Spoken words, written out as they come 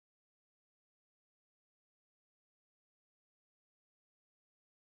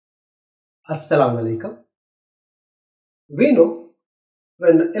Assalamu alaikum. We know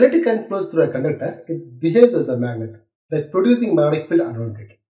when electric current flows through a conductor, it behaves as a magnet by producing magnetic field around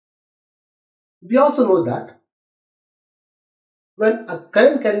it. We also know that when a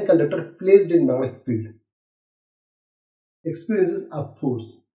current carrying conductor placed in magnetic field experiences a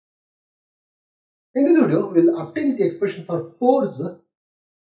force. In this video, we will obtain the expression for force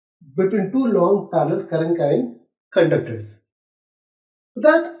between two long parallel current carrying conductors. For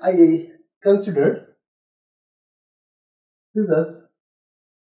that, I considered this as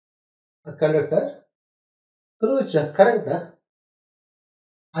a conductor through which a current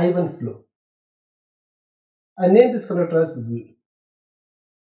I1 flow. I name this conductor as V.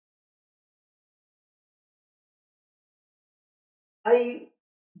 I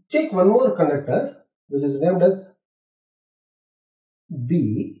take one more conductor which is named as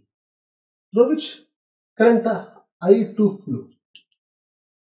B, through which current I2 flow.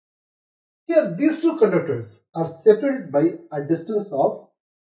 Here these two conductors are separated by a distance of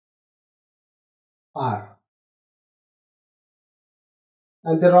R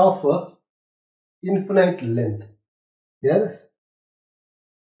and they are of infinite length. Here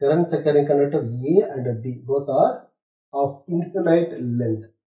current carrying conductor A and B both are of infinite length.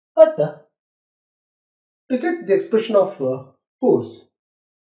 But to get the expression of force,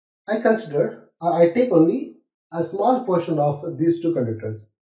 I consider I take only a small portion of these two conductors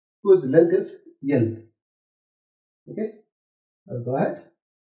whose length is L. Okay, I'll go ahead.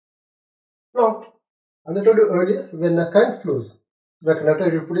 Now, as I told you earlier, when a current flows through a conductor,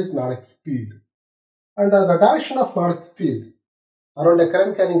 it will produce magnetic field. And the direction of magnetic field around a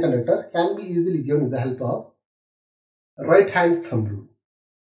current carrying conductor can be easily given with the help of right hand thumb rule.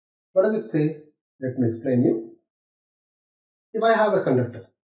 What does it say? Let me explain you. If I have a conductor,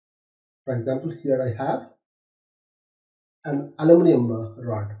 for example, here I have an aluminum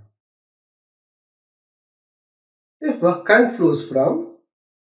rod. If a current flows from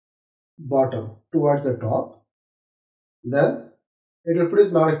bottom towards the top, then it will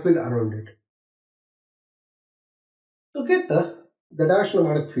produce magnetic field around it. To get the direction of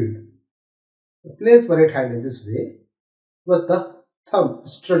magnetic field, place my right hand in this way with the thumb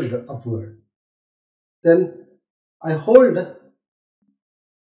stretched upward. Then I hold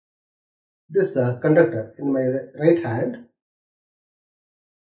this conductor in my right hand.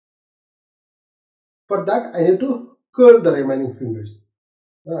 For that, I need to curl the remaining fingers.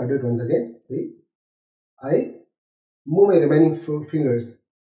 Now I do it once again. See, I move my remaining fingers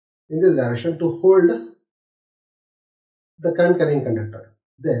in this direction to hold the current carrying conductor.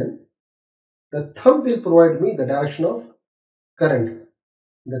 Then the thumb will provide me the direction of current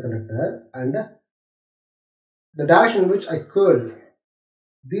in the conductor, and the direction in which I curl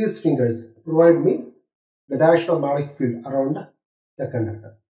these fingers provide me the direction of magnetic field around the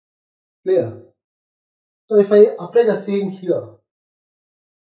conductor. Clear? So if I apply the same here,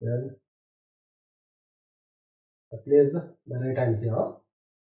 then I place my right hand here.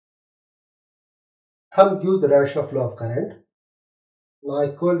 Thumb gives the direction of flow of current. Now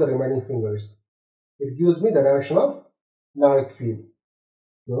I curl the remaining fingers. It gives me the direction of magnetic field.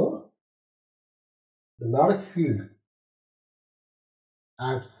 So the magnetic field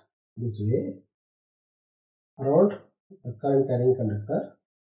acts this way around the current carrying conductor.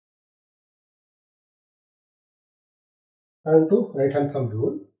 And to right hand thumb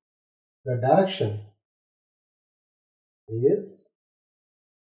rule, the direction is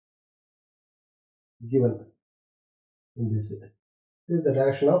given in this way. This is the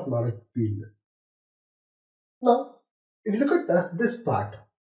direction of magnetic field. Now, if you look at this part,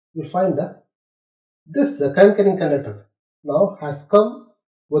 you find that this current carrying conductor now has come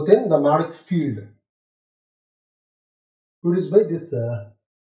within the magnetic field produced by this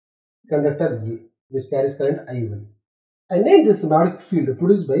conductor A, which carries current I1. I name this magnetic field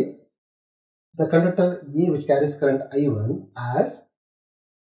produced by the conductor A, which carries current I1, as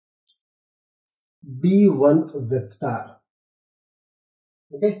B1 vector.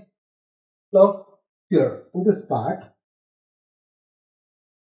 Okay. Now here in this part,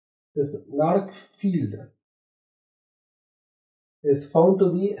 this magnetic field is found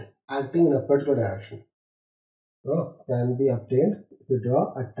to be acting in a particular direction. So can be obtained if you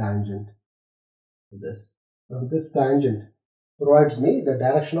draw a tangent to this. Now this tangent provides me the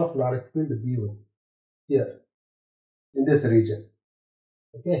direction of magnetic field B1 here in this region.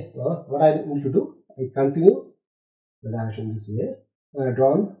 Okay, now what I need to do, I continue the direction this way and I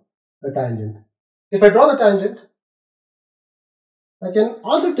draw the tangent. If I draw the tangent, I can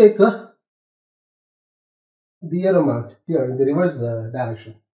also take the arrow mark here in the reverse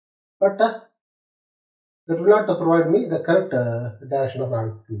direction, but that will not provide me the correct direction of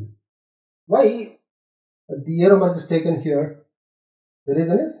magnetic field. Why the arrow mark is taken here? The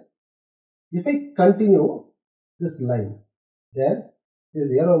reason is, if I continue this line, then this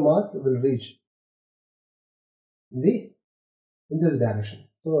arrow mark will reach in this direction.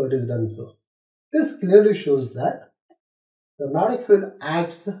 So it is done so. This clearly shows that the magnetic field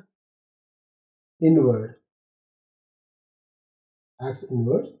acts inward,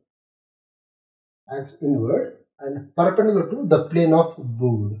 and perpendicular to the plane of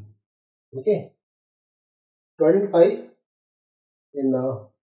wood. Okay. To identify the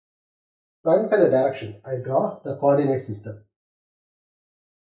direction, I draw the coordinate system.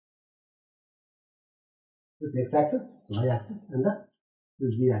 This x-axis, this y-axis, and the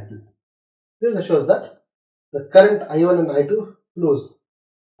z-axis. This shows that the current I1 and I2 flows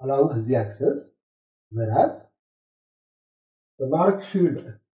along the z-axis, whereas the magnetic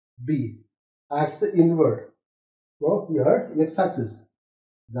field B acts inward. So here x-axis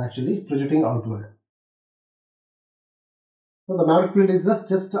is actually projecting outward. So the magnetic field is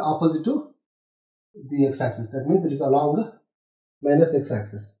just opposite to the x-axis. That means it is along minus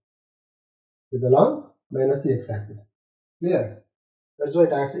x-axis. It is along minus the x-axis. Clear? That's why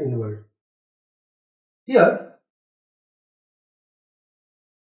it acts inward. Here,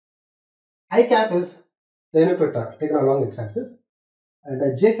 I cap is the unit vector taken along x-axis,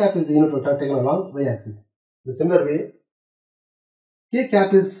 and j cap is the unit vector taken along y-axis. In a similar way, k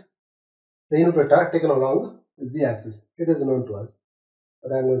cap is the unit vector taken along z-axis. It is known to us,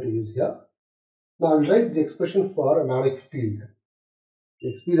 but I am going to use here. Now I will write the expression for a magnetic field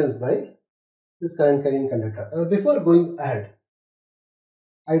experienced by this current carrying conductor. Before going ahead,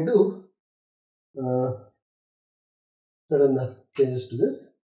 I do certain changes to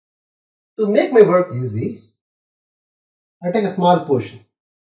this. To make my work easy, I take a small portion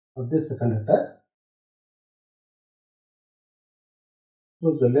of this conductor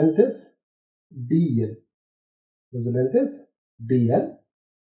whose length is dl.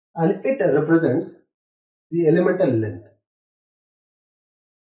 And it represents the elemental length,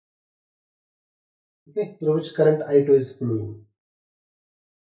 okay, through which current I2 is flowing.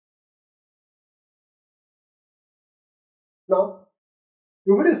 Now,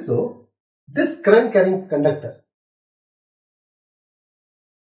 if it is so, this current carrying conductor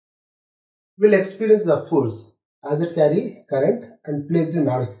will experience a force as it carry current and placed in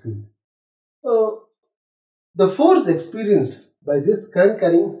magnetic field. So, the force experienced by this current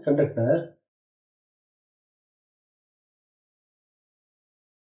carrying conductor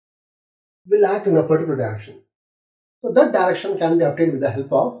will act in a particular direction. So that direction can be obtained with the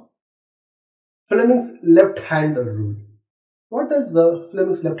help of Fleming's left hand rule. What does the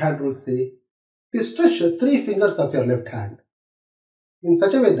Fleming's left hand rule say? If you stretch 3 fingers of your left hand in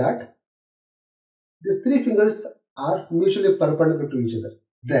such a way that these 3 fingers are mutually perpendicular to each other,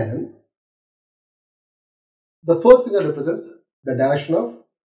 then the 4th finger represents the direction of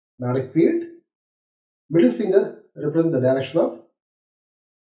magnetic field, middle finger represents the direction of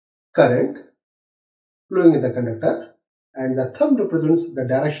current flowing in the conductor, and the thumb represents the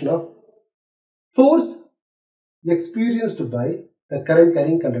direction of force experienced by the current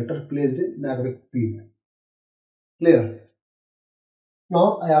carrying conductor placed in magnetic field. Clear?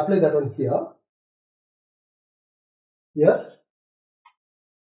 Now I apply that one here. Here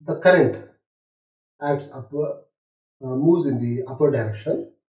the current acts upward, moves in the upward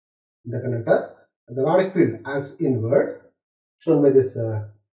direction in the conductor, and the magnetic field acts inward, shown by this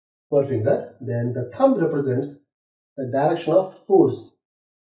forefinger. Then the thumb represents the direction of force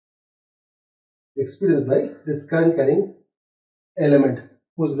experienced by this current carrying element,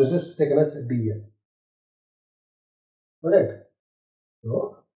 whose length is taken as dl. Alright.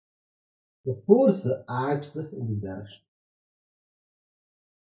 So the force acts in this direction.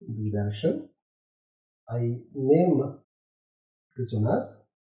 I name this one as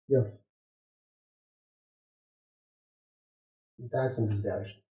F. It acts in this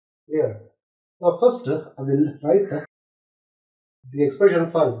direction. Here. Now first I will write the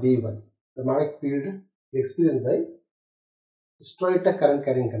expression for B1, the magnetic field experienced by straight current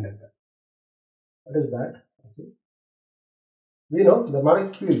carrying conductor. What is that? See? We know the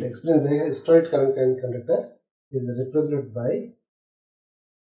magnetic field experienced by a straight current carrying conductor is represented by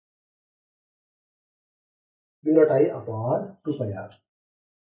mu naught I upon 2 pi r.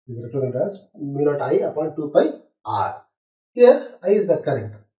 Is represented as mu naught I upon 2 pi r. Here I is the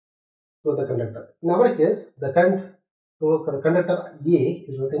current to the conductor. In our case, the current to conductor A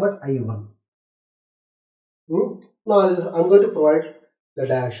is nothing but I1. Now I am going to provide the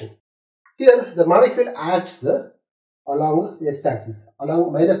direction. Here the magnetic field acts along x-axis,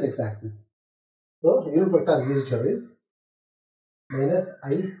 along minus x-axis. So unit vector used here is minus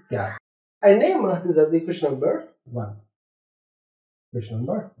I cap. I name this as equation number 1. Equation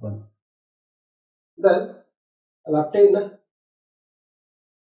number 1. Then I'll obtain the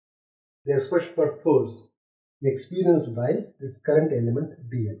expression for force experienced by this current element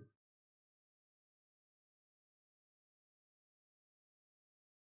dl.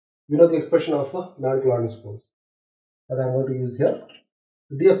 You know the expression of magnetic lawrence force that I am going to use here.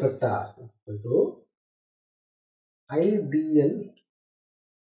 df vector is equal to I dl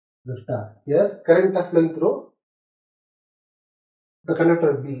vector. Here current flowing through the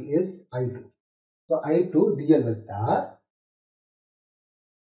conductor B is I2. So I2 dl vector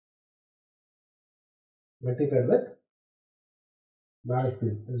multiplied with magnetic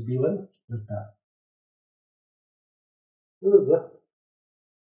field is B1 vector. This is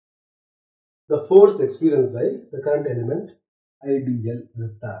the force experienced by the current element IDL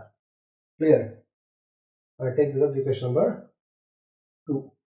vector. Clear? I take this as equation number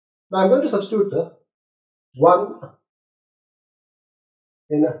 2. Now I am going to substitute 1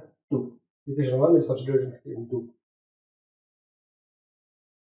 in 2. Equation 1 is substituted in 2.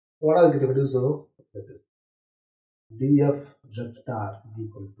 So what I will get to do, so that is df vector is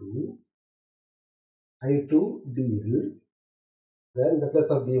equal to I2 dl, then the plus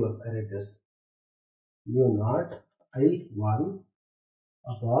of b1 I write this mu naught I1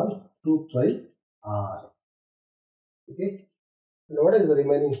 upon 2 pi r. Okay, and what is the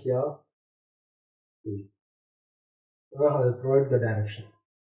remaining here? I will provide the direction.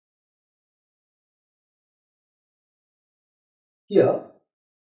 Here,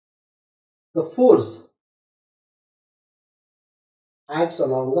 the force acts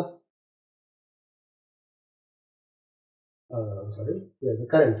along the the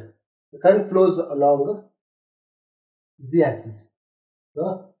current. The current flows along the z-axis.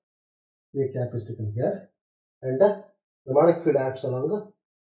 So, the cap is taken here, and the magnetic field acts along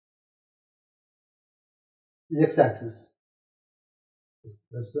the x-axis.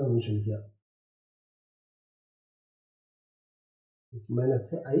 That's mentioned here. It's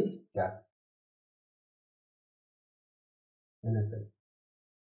minus I cap. Minus I.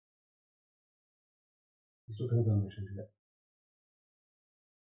 These two things are mentioned here.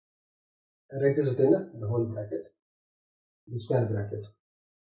 I write this within the whole bracket, the square bracket.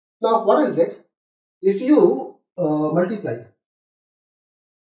 Now, what I'll get, if you multiply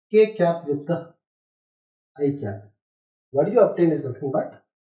k cap with the I cap, what you obtain is nothing but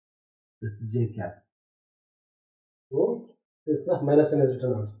this j cap. So, this minus sign is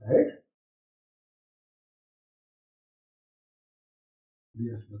written outside.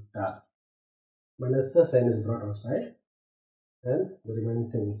 df vector minus the sign is brought outside, and the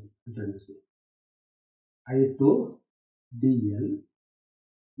remaining thing is written this way. I2 dl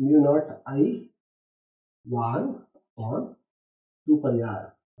mu naught I1 on 2 pi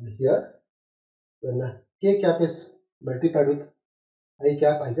r. And here, when k cap is multiplied with I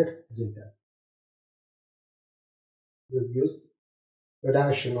cap, I get j cap. This gives the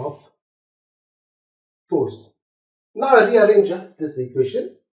direction of force. Now I rearrange this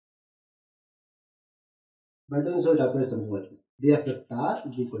equation. By doing so, it appears something like this. df vector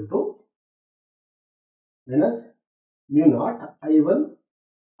is equal to minus mu naught I1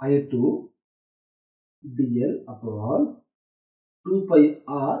 I2 dl upon 2 pi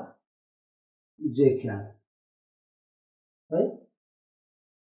r j cap. Right?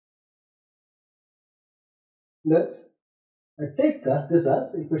 Then I take this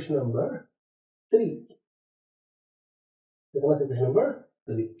as equation number 3. This was equation number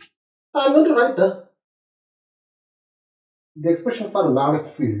 3. Now I am going to write the expression for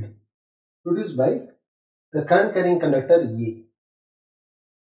magnetic field produced by the current carrying conductor A.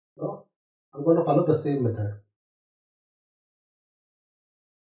 So I am going to follow the same method.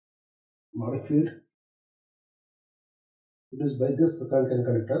 Magnetic field produced by this current carrying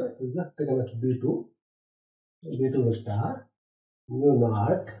conductor is taken as B2 vector mu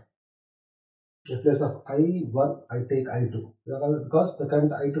naught. In place of I1, I take I2 because the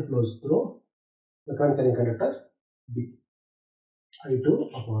current I2 flows through the current carrying conductor B. I2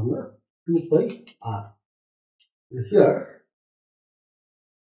 upon 2 pi r. And here,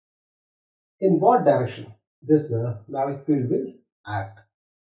 in what direction this magnetic field will act?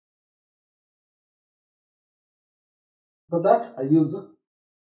 For that, I use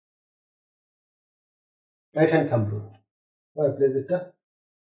right hand thumb rule. Now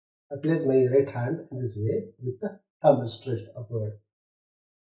I place my right hand in this way with the thumb stretched upward.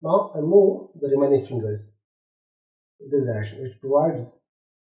 Now I move the remaining fingers in this direction, which provides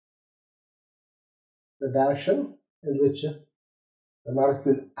the direction in which the magnetic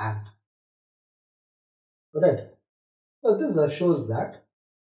field acts. Correct? So this shows that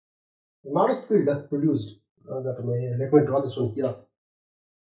The magnetic field produced. Let me draw this one here.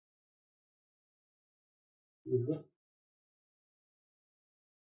 This is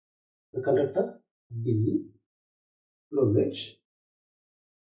the conductor B, through which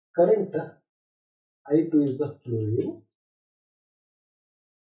current I2 is flowing.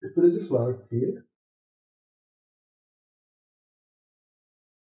 It produces magnetic field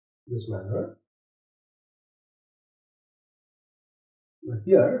in this manner. Now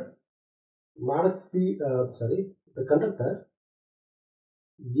here, magnetic field, the conductor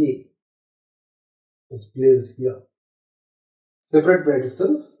A is placed here, separate by a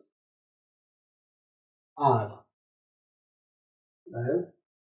distance R. And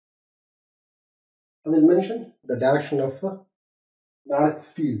I will mention the direction of magnetic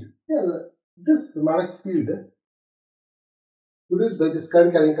field. Here, this magnetic field produced by this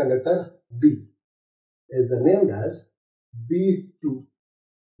current carrying conductor B is named as B2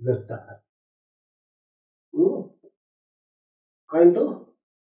 vector. Kind of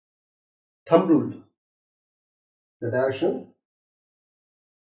thumb rule, the direction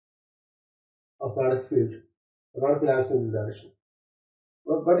of magnetic field. The magnetic field acts in this direction.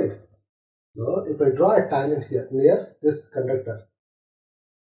 What got it? So if I draw a tangent here near this conductor,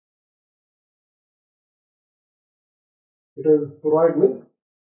 it will provide me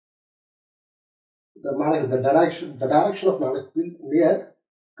the direction of magnetic field near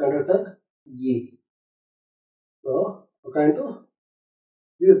conductor A. So according to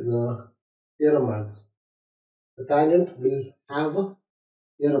these arrow marks, the tangent will have a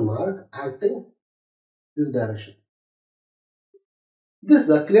arrow mark acting this direction. This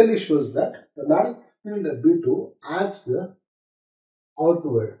clearly shows that the magnetic field B2 acts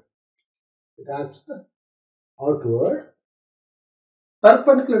outward. It acts outward,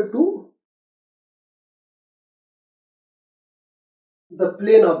 perpendicular to the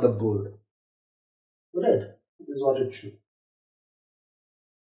plane of the board. Right? This is what it should.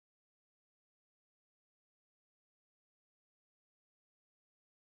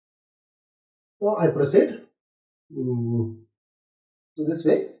 So I proceed. So this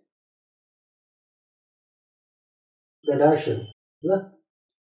way, the direction is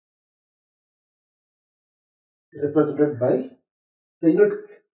represented by the unit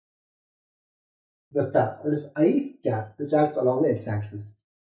vector, that is I cap, which acts along the x-axis.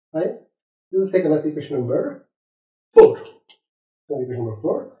 Right? This is taken as equation number 4. So equation number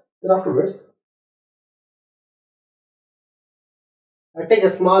 4. Then afterwards, I take a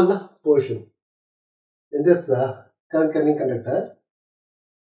small portion in this current carrying conductor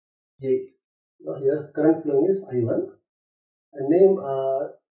A. Now here current flowing is I1, and name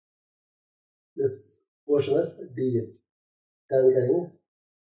this portion as DL, current carrying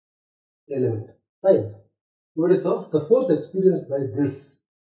element. Fine. Notice so the force experienced by this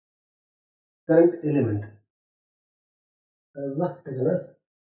current element is taken as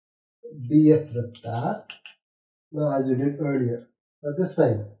dF vector. Now as we did earlier. At this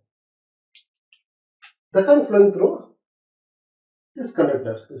time, the current flowing through this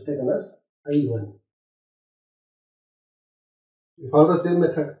conductor is taken as I1. We follow the same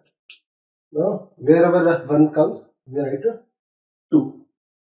method. Now, wherever 1 comes, we write 2.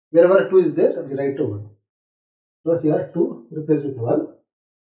 Wherever 2 is there, we write 1. So here 2 replaced with 1.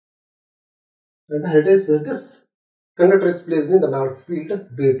 And it is this conductor is placed in the magnetic field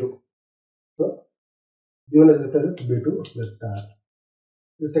B2. So given as represent B2 vector.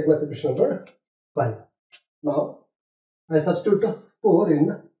 This is taken as equation number 5. Now I substitute 4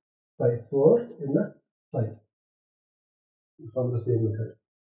 in 5. 4 in 5. From the same method.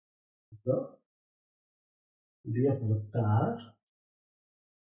 So dF vector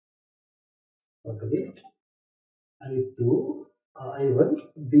what to be I2 I1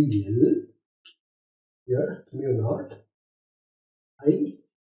 dl here mu naught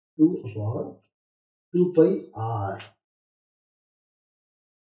I2 upon 2 pi r,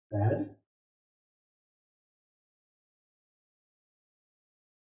 and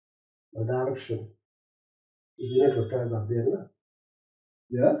the direction is unit vectors are there.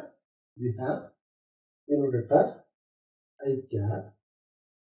 Here we have unit vector I cap,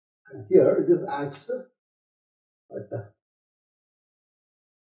 and here this acts at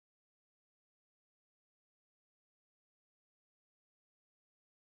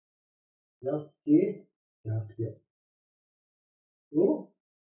K cap here.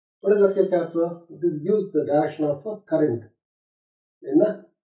 What is K cap? This gives the direction of current in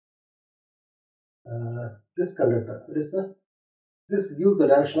this conductor. This gives the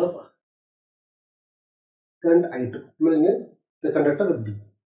direction of current I2 flowing in the conductor B.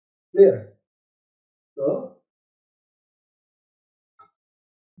 Clear? So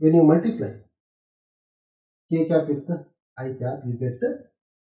when you multiply k cap with I cap, you get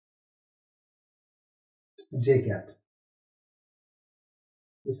j cap.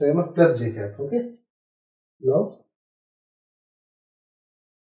 This time plus j cap. Okay. Now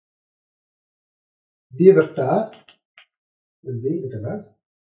d vector will be written as,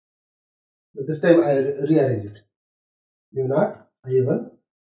 but this time I rearrange it. mu naught I1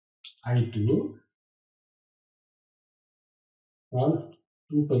 I2 on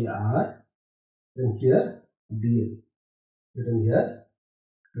 2 pi r, then here dl written here.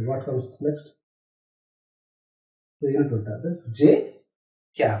 And what comes next? The unit vector, this j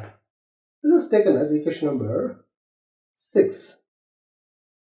cap. This is taken as equation number 6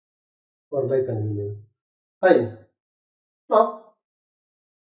 for by convenience. Fine. Now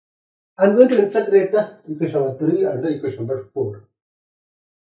I am going to integrate the equation number 3 and the equation number 4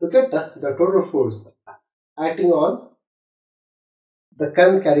 to get the total force acting on the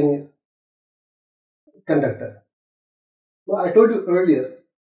current carrying conductor. Now I told you earlier,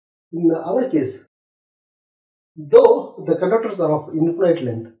 in our case, though the conductors are of infinite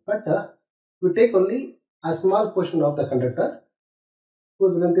length, but we take only a small portion of the conductor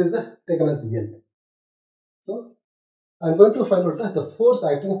whose length is taken as L. So I am going to find out the force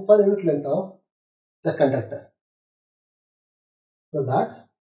acting per unit length of the conductor. For that,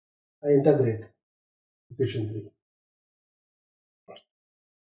 I integrate equation 3.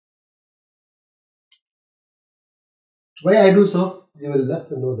 Why I do so, you will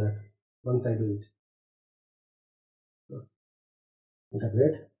know that once I do it. So,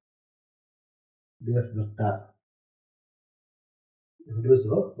 integrate df vector. If you do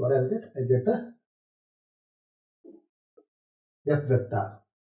so, what I get? I get a f vector.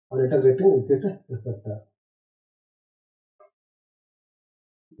 On integrating, we get a f vector.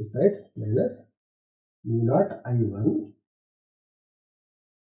 This side minus mu naught I1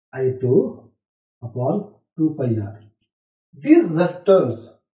 I2 upon 2 pi r. These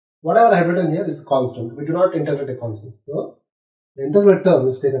terms, whatever I have written here is constant. We do not integrate a constant. So the integral term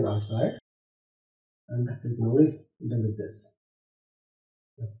is taken outside and we can only integrate this.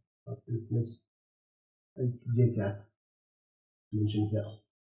 This next j cap mentioned here.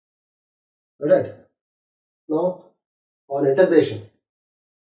 Alright. Now on integration,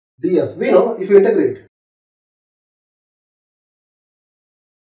 df, we know if you integrate,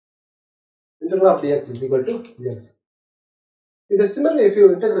 integral of dx is equal to dx. In the similar way, if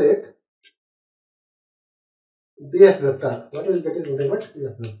you integrate df vector, what you will get is nothing but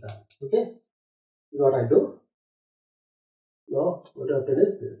df vector. Okay, this is what I do. Now what I have done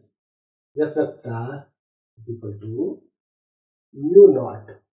is this: f vector is equal to mu naught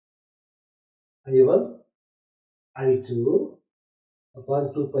I1 I2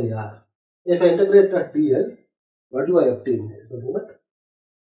 upon 2 pi r. If I integrate dl, what do I obtain? Is nothing but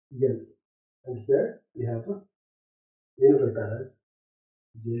L, and here we have a unit vector as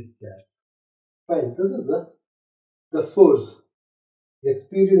j cap. Fine. This is the force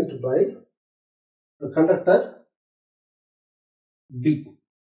experienced by the conductor B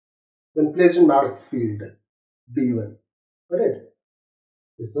when placed in magnetic field B1. Alright.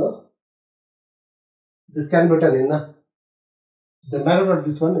 So this can be written in the magnitude of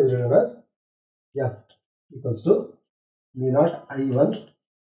this one is written as F equals to mu naught I1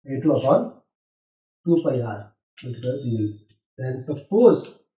 A2 upon 2 pi r multiplied by L. Then the force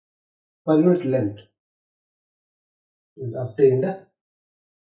per unit length is obtained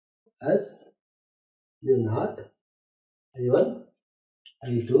as mu naught I1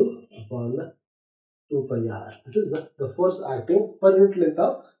 I2 upon 2 pi r. This is the force acting per unit length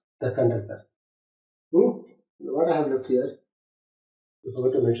of the conductor. What I have left here, I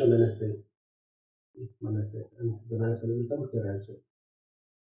forgot to mention minus sign, and the minus sign will come here as well.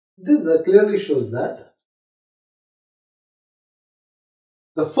 This clearly shows that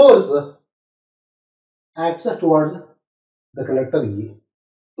the force acts towards the conductor E.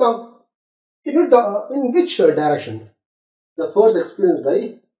 Now, in which direction the force experienced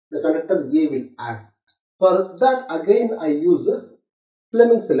by the conductor A will act? For that, again I use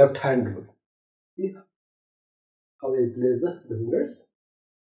Fleming's left hand rule. See how I place the fingers.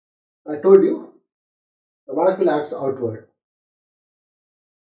 I told you the molecule acts outward.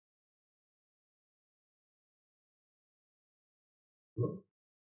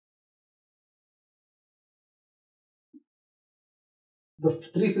 The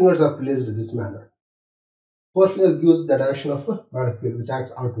 3 fingers are placed in this manner. 4th finger gives the direction of a magnetic field which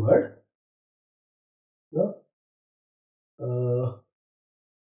acts outward.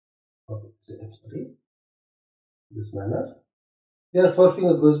 Sorry, this manner. Here 4th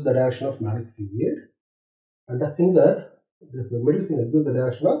finger gives the direction of magnetic field, and the finger This the middle finger gives the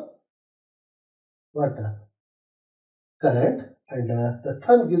direction of what? Current, and the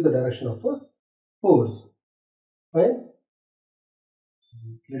thumb gives the direction of force. Fine.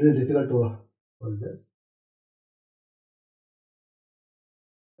 It's little difficult to hold this.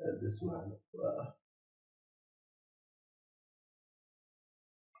 This man.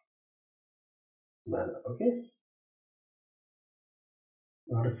 Manner. Okay.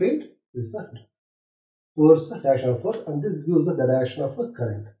 Not a field. This is a force, direction of force, and this gives the direction of a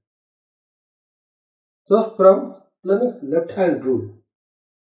current. So from Fleming's left hand rule,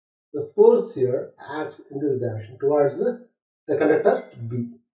 the force here acts in this direction towards the conductor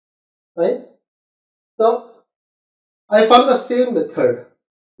B. Right? So I follow the same method.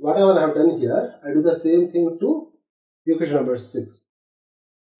 Whatever I have done here, I do the same thing to equation number 6.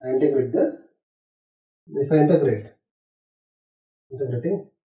 I integrate this. If I integrating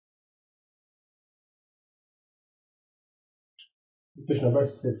equation number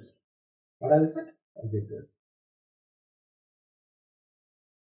 6, what I'll get? I'll get this.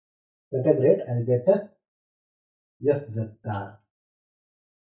 Integrate, I'll get a F vector.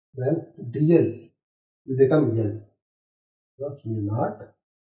 Then dl will become L. So mu naught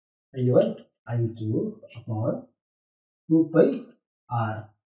I1 I2 upon 2 pi R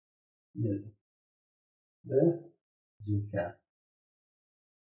L. Then G cap.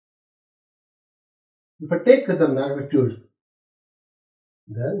 If I take the magnitude,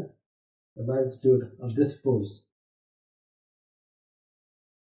 then the magnitude of this force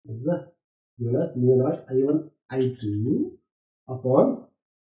is given as mu naught I1 I2 upon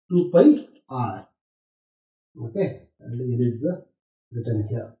 2 pi R. Okay, and it is written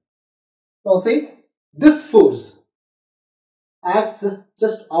here. Now see, this force acts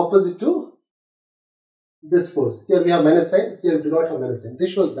just opposite to this force. Here we have minus sign, here we do not have minus sign.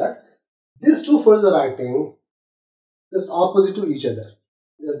 This shows that these two forces are acting just opposite to each other.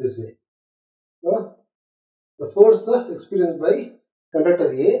 This way. The force experienced by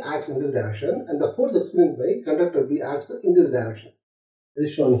conductor A acts in this direction, and the force experienced by conductor B acts in this direction. It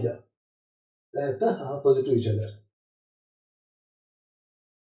is shown here. They act opposite to each other.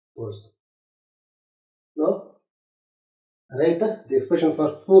 Force. Now, write the expression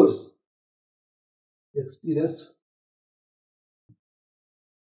for force experienced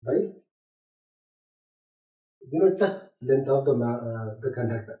by unit length of the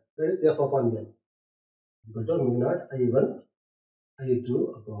conductor. That is F upon L. Is equal to mu naught I1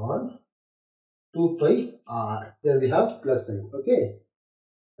 I2 upon 2 pi R. Here we have plus sign. Okay,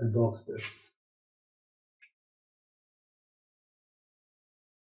 I'll box this.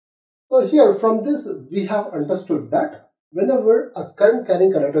 So here from this we have understood that whenever a current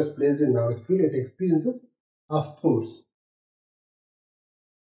carrying conductor is placed in magnetic field, it experiences a force.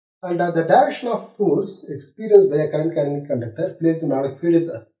 And the direction of force experienced by a current carrying conductor placed in magnetic field is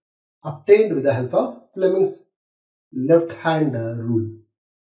obtained with the help of Fleming's left hand rule.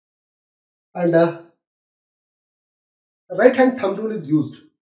 And right hand thumb rule is used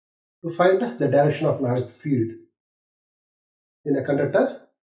to find the direction of magnetic field in a conductor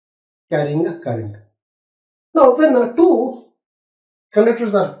carrying a current. Now when two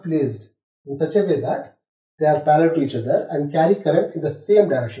conductors are placed in such a way that they are parallel to each other and carry current in the same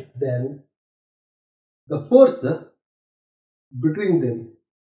direction, then the force between them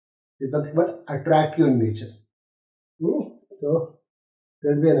is nothing but attractive in nature. So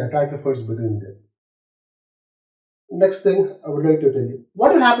there will be an attractive force between them. Next thing I would like to tell you,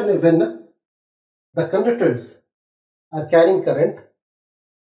 what will happen when the conductors are carrying current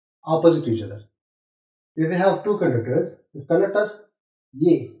opposite to each other? If we have two conductors, if conductor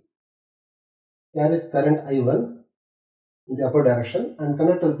A carries current I1 in the upper direction and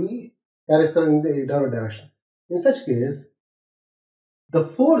conductor B carries current in the downward direction. In such case, the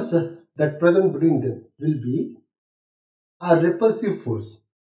force that present between them will be a repulsive force.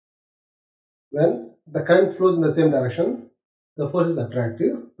 When the current flows in the same direction, the force is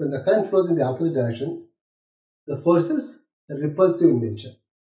attractive. When the current flows in the opposite direction, the force is repulsive in nature.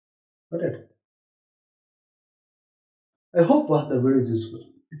 Got it? I hope the video is useful.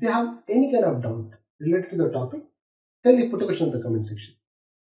 If you have any kind of doubt related to the topic, kindly put a question in the comment section.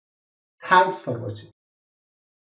 Thanks for watching.